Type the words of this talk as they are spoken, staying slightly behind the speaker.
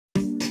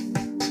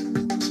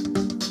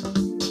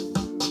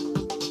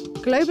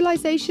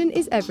Globalisation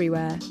is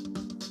everywhere.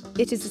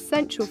 It is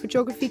essential for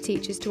geography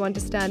teachers to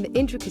understand the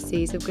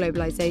intricacies of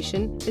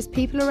globalisation as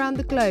people around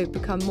the globe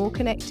become more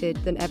connected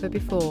than ever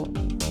before.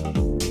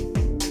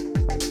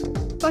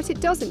 But it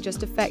doesn't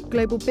just affect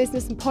global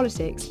business and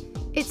politics.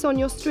 It's on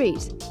your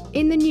street,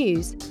 in the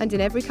news, and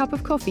in every cup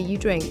of coffee you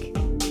drink.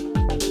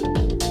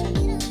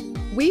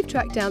 We've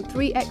tracked down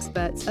 3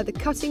 experts at the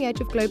cutting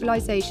edge of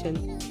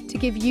globalisation to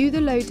give you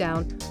the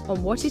lowdown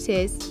on what it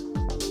is,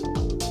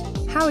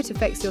 how it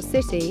affects your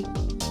city,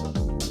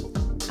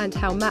 and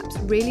how maps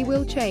really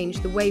will change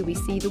the way we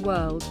see the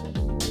world.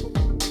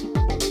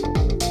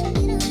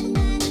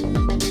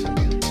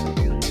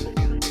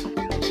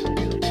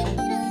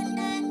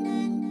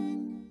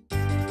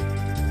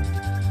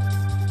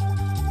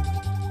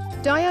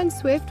 Diane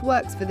Swift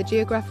works for the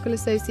Geographical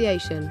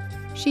Association.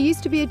 She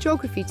used to be a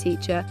geography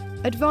teacher,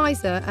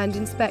 advisor and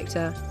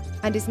inspector,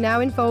 and is now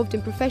involved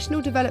in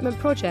professional development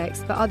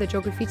projects for other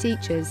geography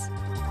teachers.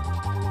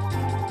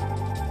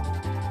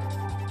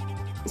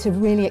 It's a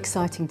really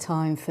exciting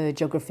time for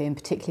geography, and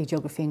particularly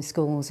geography in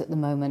schools at the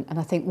moment. And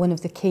I think one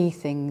of the key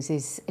things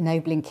is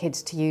enabling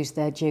kids to use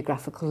their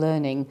geographical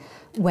learning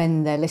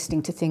when they're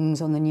listening to things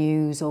on the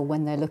news or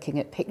when they're looking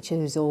at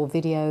pictures or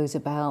videos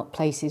about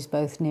places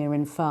both near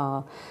and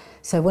far.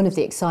 So one of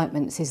the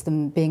excitements is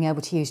them being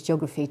able to use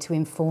geography to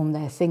inform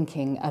their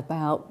thinking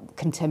about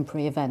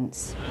contemporary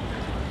events.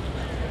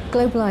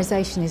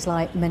 Globalisation is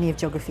like many of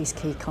geography's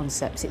key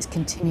concepts. It's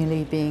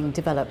continually being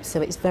developed, so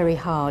it's very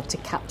hard to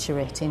capture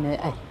it in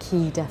a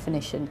key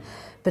definition.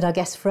 But I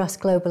guess for us,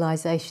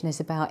 globalisation is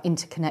about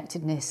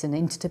interconnectedness and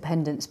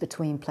interdependence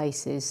between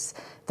places,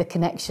 the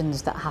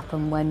connections that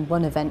happen when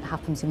one event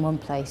happens in one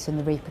place and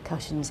the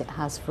repercussions it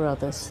has for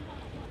others.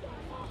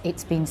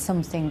 It's been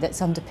something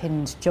that's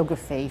underpinned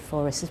geography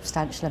for a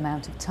substantial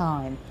amount of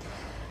time.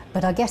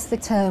 But I guess the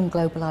term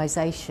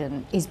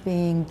globalisation is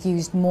being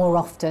used more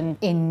often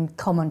in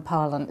common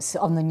parlance,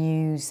 on the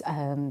news,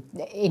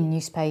 in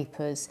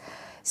newspapers.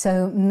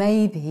 So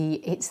maybe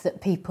it's that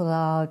people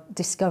are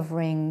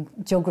discovering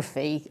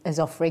geography as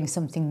offering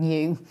something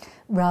new,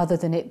 rather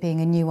than it being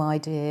a new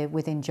idea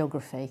within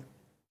geography.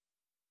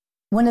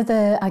 One of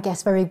the, I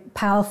guess, very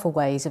powerful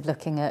ways of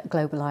looking at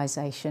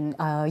globalisation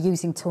are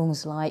using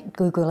tools like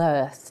Google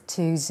Earth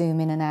to zoom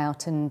in and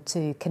out and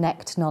to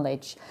connect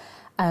knowledge.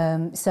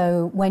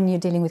 So when you're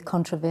dealing with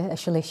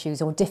controversial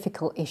issues or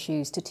difficult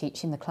issues to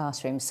teach in the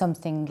classroom,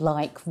 something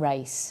like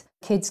race,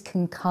 kids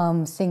can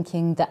come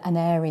thinking that an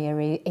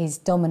area is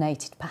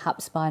dominated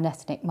perhaps by an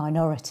ethnic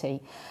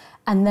minority,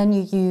 and then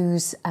you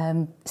use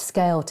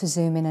scale to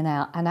zoom in and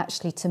out and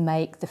actually to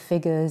make the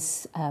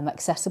figures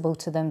accessible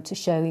to them, to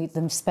show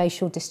them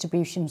spatial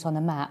distributions on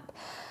a map.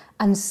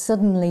 And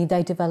suddenly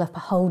they develop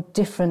a whole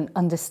different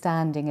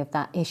understanding of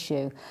that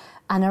issue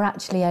and are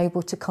actually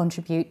able to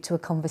contribute to a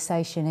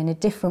conversation in a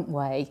different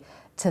way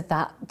to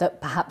that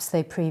perhaps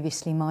they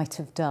previously might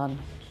have done.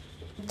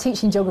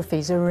 Teaching geography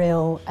is a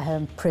real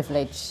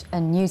privilege,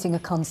 and using a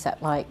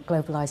concept like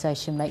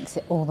globalisation makes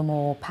it all the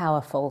more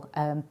powerful,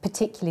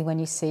 particularly when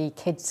you see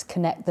kids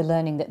connect the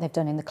learning that they've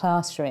done in the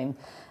classroom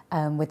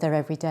with their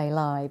everyday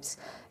lives.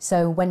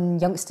 So when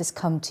youngsters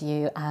come to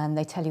you and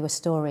they tell you a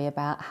story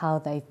about how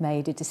they've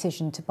made a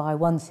decision to buy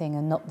one thing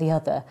and not the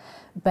other,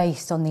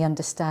 based on the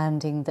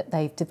understanding that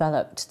they've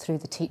developed through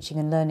the teaching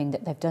and learning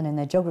that they've done in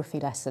their geography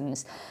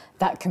lessons,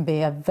 that can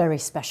be a very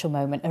special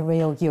moment, a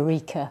real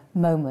eureka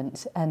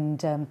moment,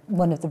 and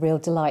one of the real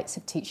delights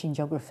of teaching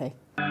geography.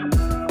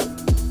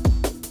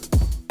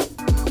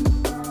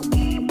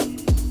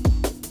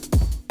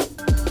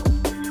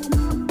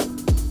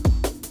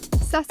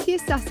 Saskia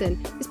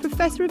Sasson is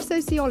Professor of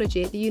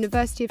Sociology at the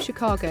University of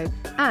Chicago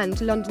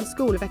and London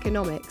School of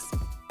Economics.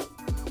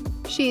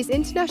 She is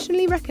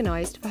internationally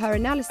recognised for her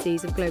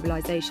analyses of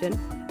globalisation,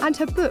 and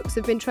her books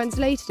have been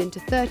translated into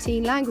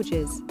 13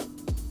 languages.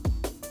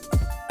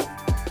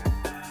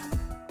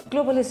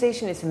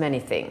 Globalization is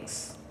many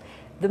things.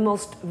 The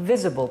most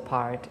visible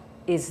part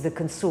is the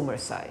consumer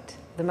side,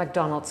 the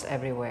McDonald's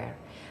everywhere.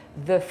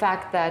 The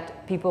fact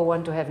that people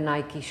want to have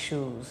Nike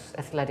shoes,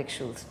 athletic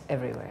shoes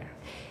everywhere.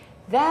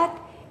 That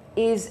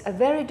is a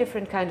very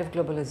different kind of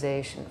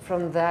globalization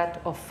from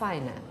that of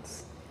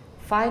finance.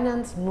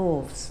 Finance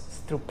moves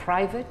through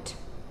private,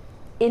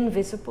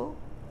 invisible,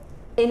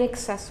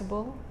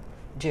 inaccessible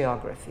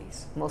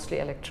geographies, mostly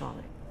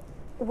electronic.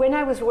 When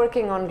I was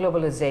working on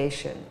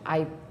globalization,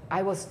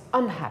 I was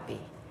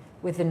unhappy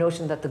with the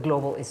notion that the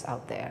global is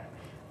out there.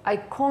 I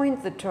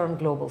coined the term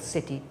global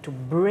city to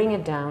bring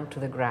it down to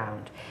the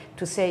ground,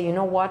 to say, you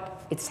know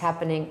what, it's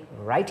happening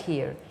right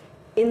here,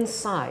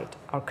 inside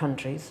our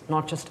countries,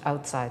 not just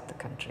outside the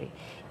country.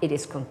 It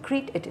is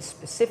concrete, it is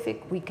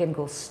specific, we can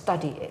go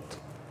study it.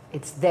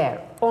 It's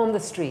there, on the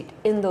street,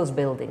 in those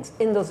buildings,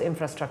 in those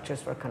infrastructures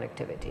for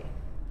connectivity.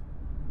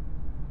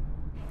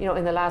 You know,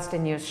 in the last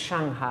 10 years,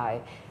 Shanghai,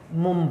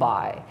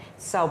 Mumbai,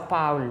 Sao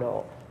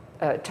Paulo,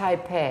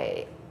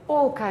 Taipei,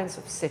 all kinds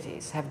of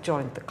cities have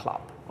joined the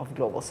club of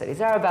global cities.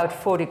 There are about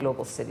 40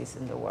 global cities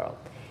in the world.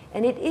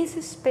 And it is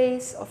a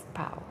space of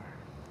power,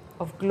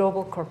 of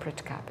global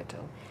corporate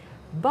capital,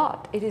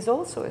 But it is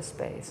also a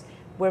space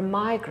where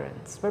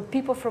migrants, where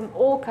people from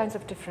all kinds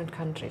of different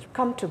countries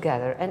come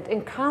together and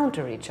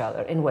encounter each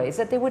other in ways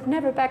that they would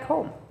never back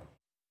home.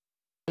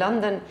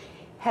 London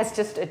has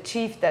just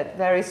achieved that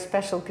very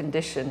special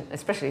condition,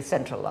 especially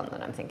central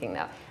London, I'm thinking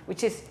now,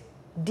 which is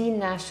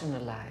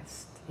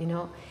denationalized, you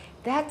know.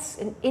 That's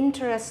an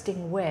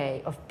interesting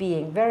way of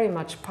being very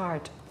much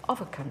part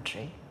of a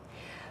country,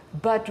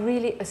 but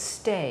really a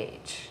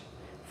stage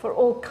for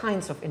all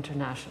kinds of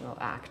international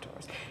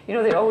actors. You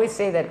know, they always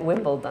say that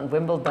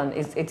Wimbledon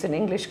it's an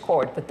English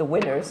court, but the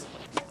winners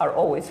are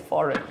always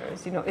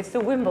foreigners. You know, it's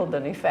the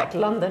Wimbledon effect.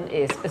 London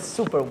is a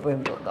super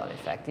Wimbledon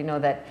effect, you know,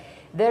 that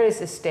there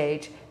is a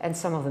stage and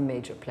some of the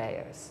major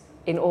players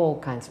in all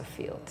kinds of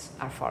fields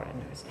are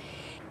foreigners.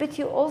 But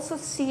you also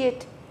see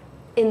it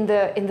in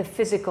the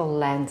physical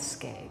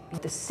landscape.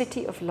 The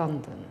City of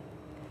London,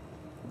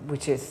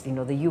 which is, you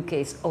know, the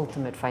UK's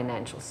ultimate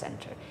financial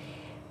center.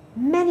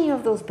 Many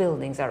of those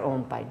buildings are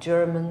owned by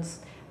Germans,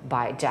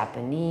 by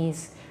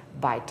Japanese,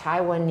 by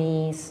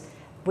Taiwanese.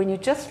 When you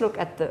just look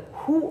at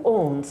who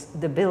owns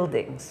the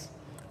buildings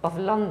of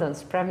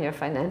London's premier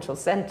financial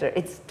center,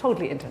 it's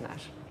totally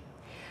international.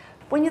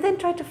 When you then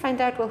try to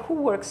find out, well, who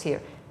works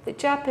here? The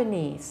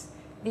Japanese,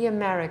 the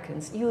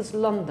Americans use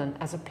London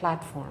as a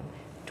platform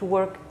to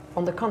work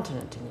on the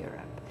continent in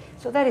Europe.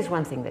 So that is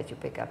one thing that you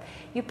pick up.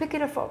 You pick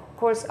it, of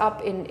course,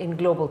 up in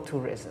global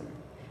tourism,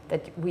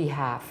 that we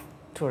have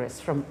tourists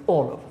from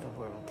all over the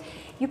world.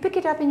 You pick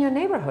it up in your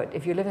neighborhood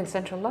if you live in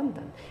central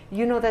London.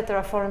 You know that there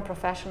are foreign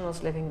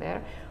professionals living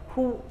there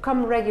who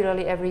come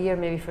regularly every year,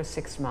 maybe for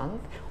 6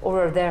 months,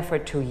 or are there for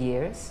 2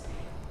 years.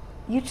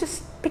 You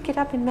just pick it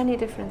up in many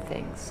different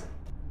things.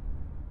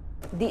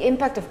 The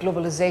impact of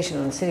globalization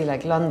on a city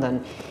like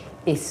London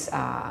is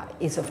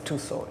of two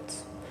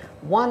sorts.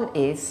 One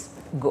is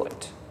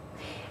good.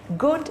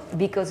 Good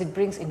because it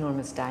brings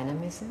enormous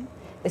dynamism.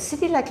 A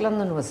city like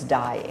London was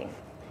dying.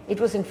 It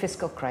was in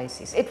fiscal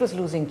crisis. It was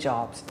losing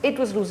jobs. It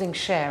was losing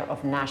share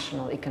of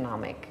national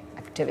economic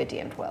activity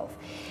and wealth.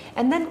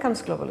 And then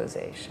comes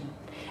globalization.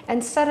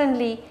 And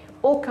suddenly,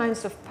 all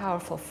kinds of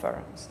powerful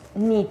firms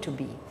need to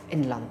be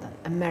in London.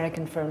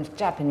 American firms,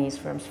 Japanese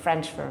firms,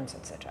 French firms,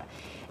 etc.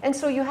 And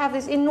so you have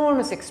this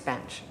enormous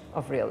expansion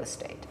of real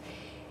estate.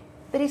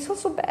 But it's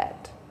also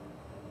bad.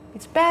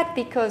 It's bad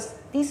because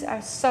these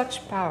are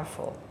such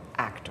powerful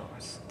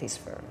actors, these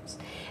firms,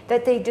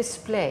 that they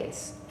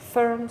displace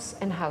firms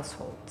and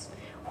households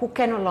who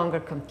can no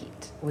longer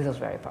compete with those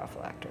very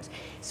powerful actors.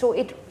 So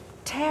it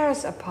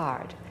tears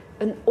apart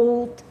an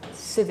old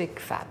civic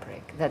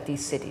fabric that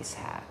these cities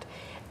had.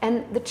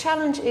 And the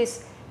challenge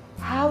is,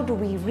 how do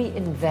we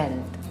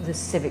reinvent the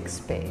civic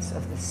space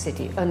of the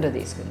city under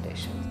these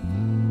conditions?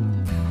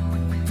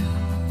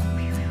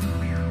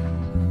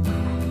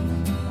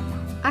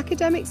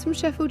 Academics from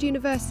Sheffield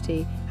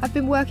University have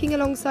been working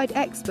alongside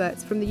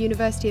experts from the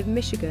University of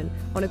Michigan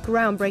on a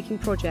groundbreaking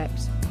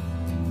project.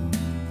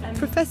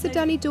 Professor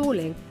Danny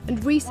Dorling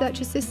and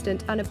research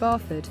assistant Anna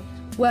Barford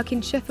work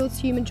in Sheffield's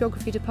Human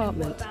Geography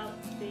department.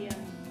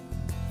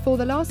 For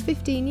the last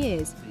 15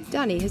 years,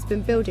 Danny has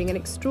been building an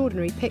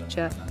extraordinary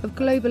picture of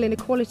global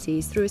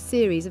inequalities through a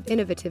series of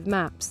innovative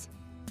maps.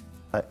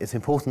 It's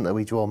important that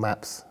we draw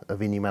maps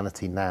of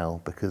inhumanity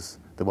now because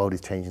the world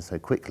is changing so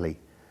quickly.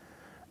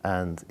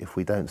 And if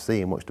we don't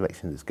see in which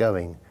direction it's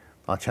going,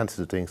 our chances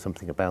of doing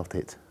something about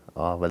it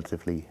are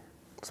relatively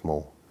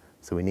small.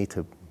 So we need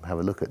to have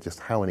a look at just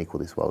how unequal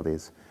this world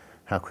is,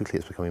 how quickly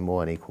it's becoming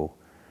more unequal,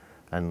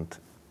 and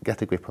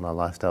get a grip on our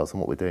lifestyles and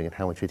what we're doing and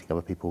how we're treating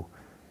other people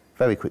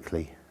very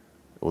quickly,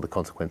 or the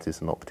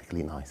consequences are not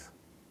particularly nice.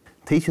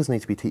 Teachers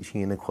need to be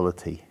teaching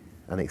inequality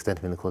and the extent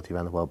of inequality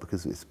around the world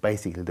because it's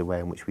basically the way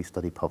in which we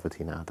study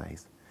poverty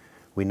nowadays.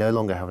 We no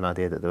longer have an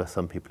idea that there are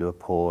some people who are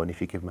poor and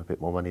if you give them a bit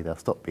more money they'll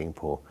stop being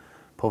poor.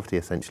 Poverty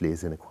essentially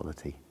is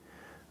inequality.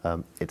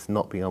 It's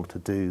not being able to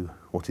do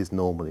what is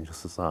normal in your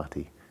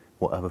society,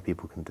 what other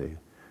people can do.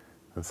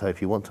 And so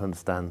if you want to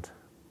understand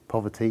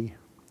poverty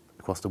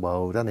across the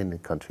world and in the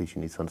countries,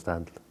 you need to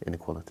understand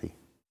inequality.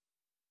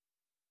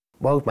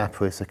 World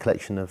Mapper is a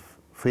collection of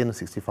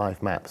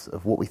 365 maps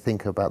of what we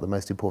think about the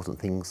most important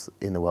things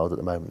in the world at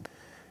the moment.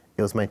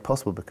 It was made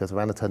possible because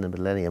around the turn of the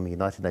millennium, the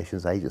United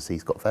Nations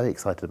agencies got very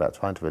excited about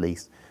trying to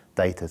release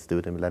data to do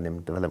with the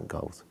Millennium Development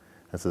Goals.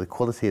 And so the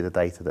quality of the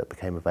data that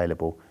became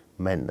available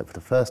meant that for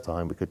the first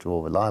time we could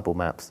draw reliable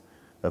maps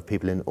of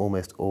people in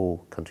almost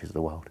all countries of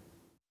the world.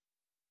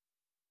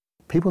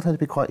 People tend to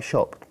be quite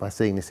shocked by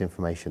seeing this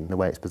information, the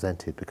way it's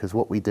presented, because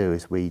what we do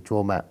is we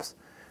draw maps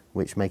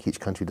which make each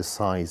country the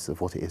size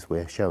of what it is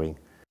we're showing.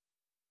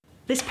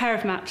 This pair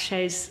of maps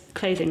shows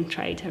clothing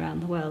trade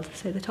around the world.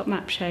 So the top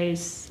map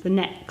shows the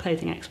net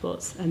clothing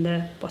exports and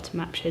the bottom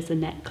map shows the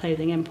net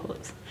clothing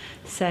imports.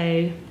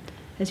 So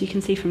as you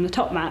can see from the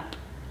top map,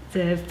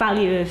 the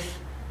value of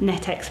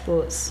net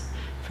exports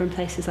from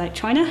places like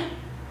China,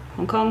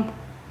 Hong Kong,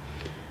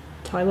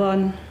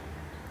 Taiwan,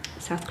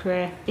 South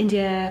Korea,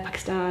 India,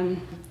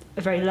 Pakistan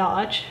are very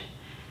large,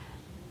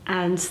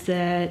 and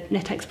the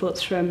net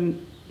exports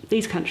from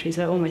these countries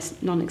are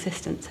almost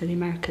non-existent, so the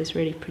Americas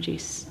really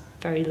produce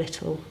very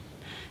little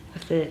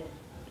of the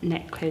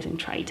net clothing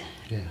trade.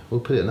 Yeah, we'll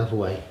put it another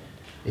way.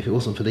 If it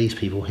wasn't for these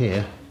people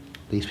here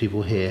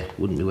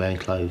wouldn't be wearing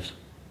clothes.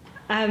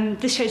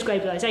 This shows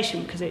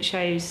globalisation because it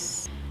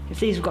shows if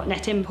these have got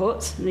net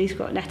imports and these have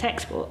got net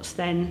exports,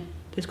 then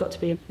there's got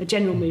to be a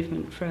general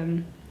movement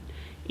from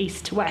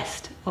east to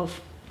west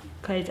of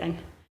clothing.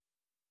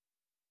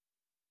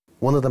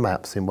 One of the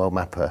maps in World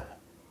Mapper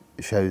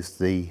shows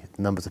the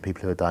numbers of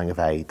people who are dying of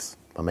AIDS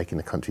by making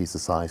the countries the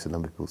size of the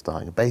number of people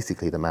dying. And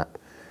basically the map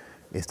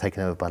is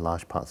taken over by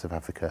large parts of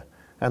Africa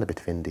and a bit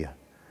of India.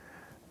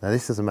 Now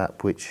this is a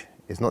map which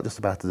is not just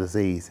about a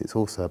disease, it's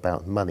also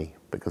about money,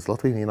 because a lot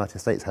of people in the United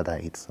States had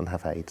AIDS and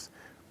have AIDS,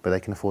 but they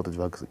can afford the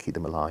drugs that keep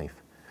them alive.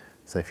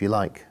 So if you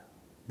like,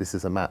 this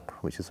is a map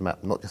which is a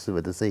map not just of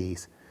a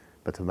disease,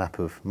 but a map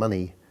of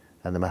money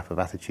and a map of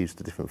attitudes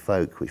to different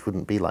folk, which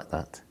wouldn't be like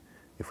that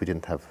if we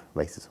didn't have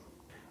racism.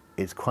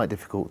 It's quite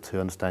difficult to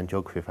understand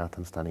geography without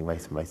understanding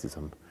race and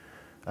racism.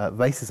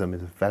 Racism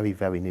is a very,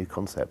 very new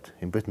concept.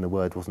 In Britain, the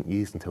word wasn't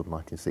used until the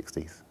 1960s.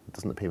 It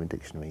doesn't appear in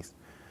dictionaries.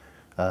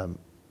 And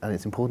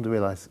it's important to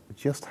realise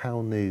just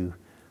how new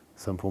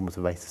some forms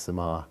of racism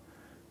are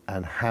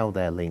and how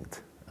they're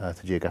linked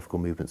to geographical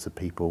movements of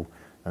people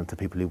and to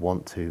people who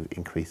want to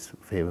increase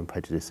fear and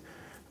prejudice,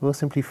 who are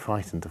simply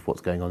frightened of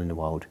what's going on in the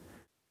world.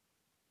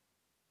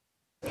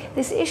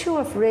 This issue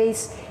of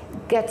race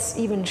gets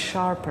even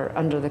sharper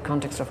under the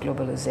context of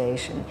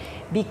globalization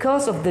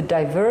because of the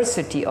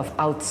diversity of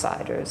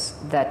outsiders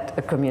that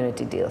a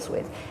community deals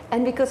with,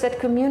 and because that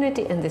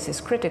community, and this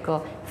is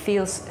critical,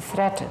 feels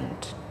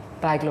threatened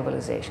by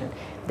globalization.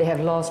 They have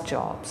lost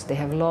jobs, they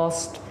have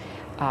lost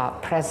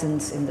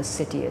presence in the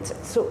city,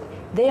 so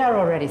they are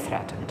already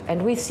threatened.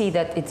 And we see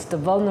that it's the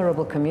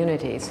vulnerable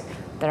communities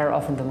that are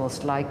often the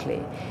most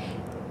likely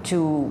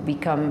to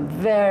become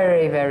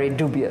very, very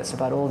dubious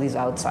about all these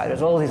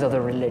outsiders, all these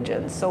other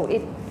religions. So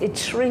it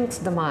shrinks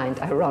the mind,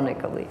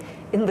 ironically.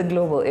 In the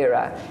global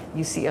era,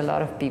 you see a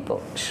lot of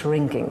people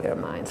shrinking their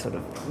minds, sort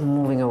of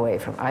moving away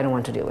from, I don't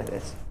want to deal with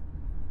this.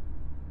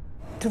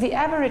 To the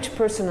average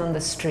person on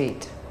the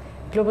street,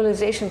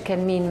 globalization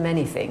can mean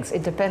many things.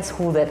 It depends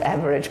who that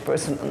average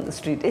person on the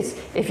street is.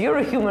 If you're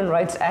a human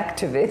rights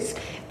activist,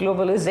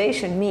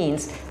 globalization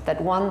means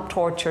that one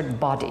tortured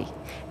body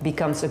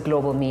becomes a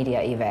global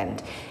media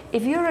event.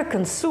 If you're a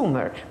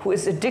consumer who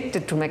is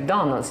addicted to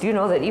McDonald's, you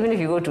know that even if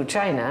you go to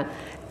China,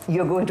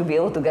 you're going to be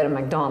able to get a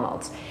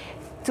McDonald's.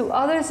 To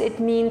others, it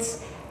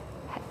means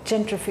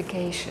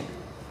gentrification.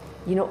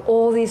 You know,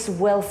 all these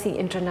wealthy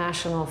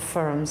international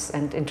firms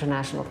and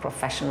international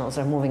professionals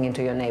are moving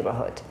into your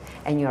neighborhood,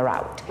 and you're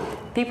out.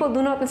 People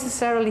do not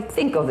necessarily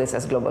think of this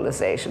as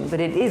globalization, but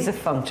it is a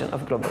function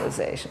of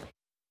globalization.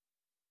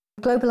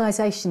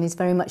 Globalisation is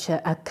very much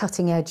a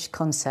cutting-edge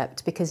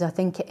concept because I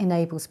think it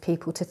enables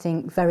people to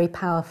think very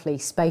powerfully,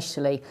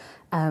 spatially,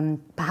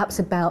 perhaps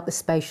about the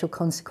spatial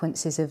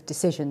consequences of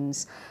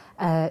decisions.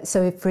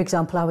 So if, for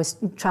example, I was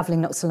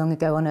travelling not so long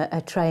ago on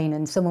a train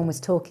and someone was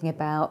talking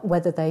about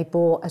whether they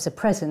bought as a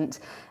present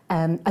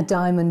a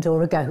diamond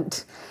or a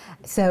goat.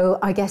 So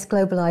I guess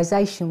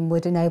globalisation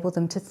would enable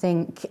them to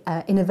think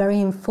in a very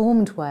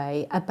informed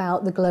way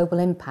about the global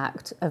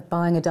impact of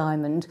buying a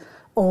diamond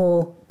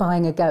or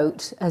buying a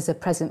goat as a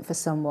present for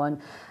someone.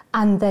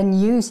 And then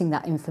using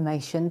that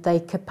information, they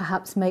could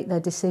perhaps make their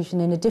decision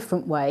in a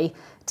different way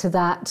to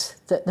that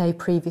they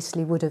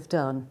previously would have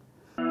done.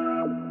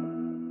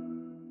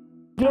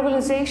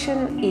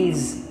 Globalization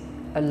is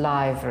a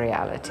live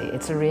reality.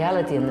 It's a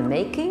reality in the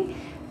making,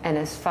 and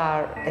as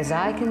far as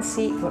I can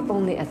see, we're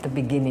only at the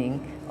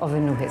beginning of a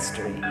new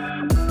history.